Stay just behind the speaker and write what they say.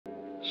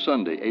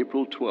Sunday,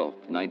 April 12,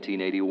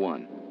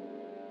 1981.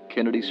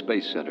 Kennedy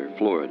Space Center,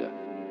 Florida.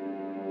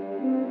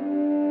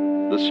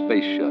 The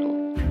Space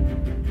Shuttle.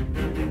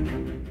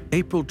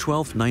 April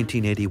 12,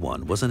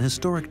 1981 was an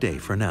historic day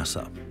for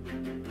NASA.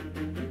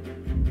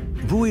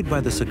 Buoyed by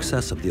the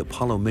success of the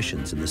Apollo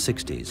missions in the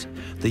 60s,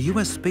 the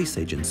U.S. Space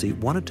Agency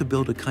wanted to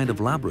build a kind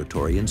of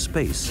laboratory in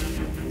space,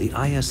 the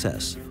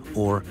ISS,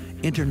 or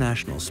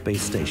International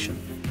Space Station.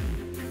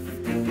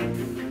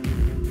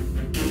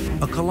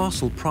 A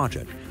colossal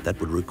project that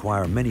would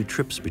require many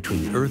trips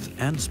between Earth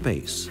and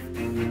space.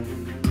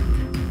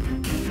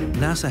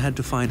 NASA had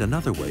to find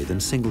another way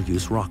than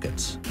single-use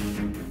rockets.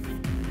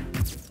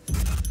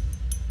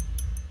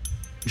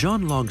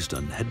 John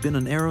Logsdon had been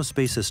an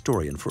aerospace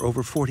historian for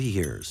over 40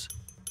 years.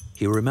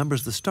 He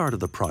remembers the start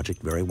of the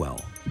project very well.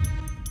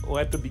 Well,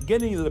 at the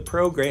beginning of the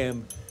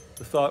program,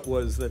 the thought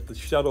was that the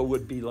shuttle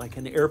would be like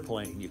an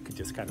airplane. You could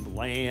just kind of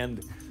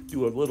land,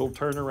 do a little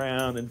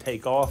turnaround, and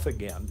take off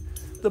again.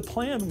 The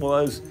plan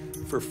was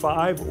for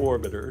 5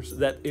 orbiters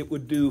that it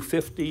would do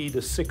 50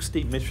 to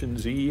 60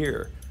 missions a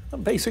year,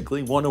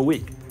 basically one a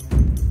week.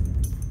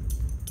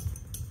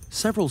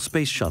 Several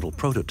space shuttle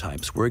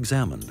prototypes were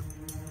examined.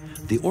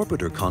 The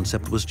orbiter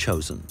concept was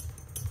chosen.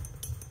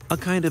 A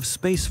kind of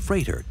space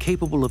freighter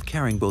capable of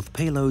carrying both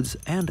payloads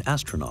and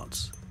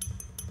astronauts.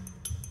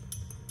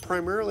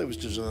 Primarily it was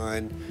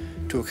designed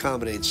to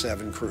accommodate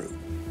 7 crew,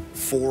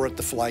 4 at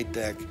the flight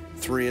deck,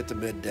 3 at the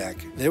mid-deck.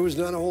 There was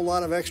not a whole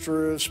lot of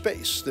extra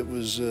space that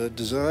was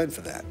designed for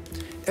that.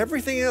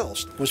 Everything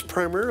else was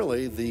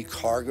primarily the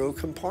cargo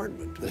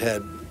compartment that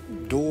had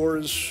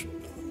doors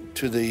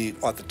at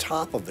the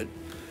top of it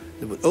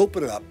that would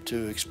open up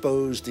to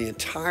expose the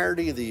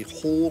entirety of the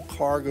whole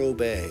cargo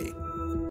bay.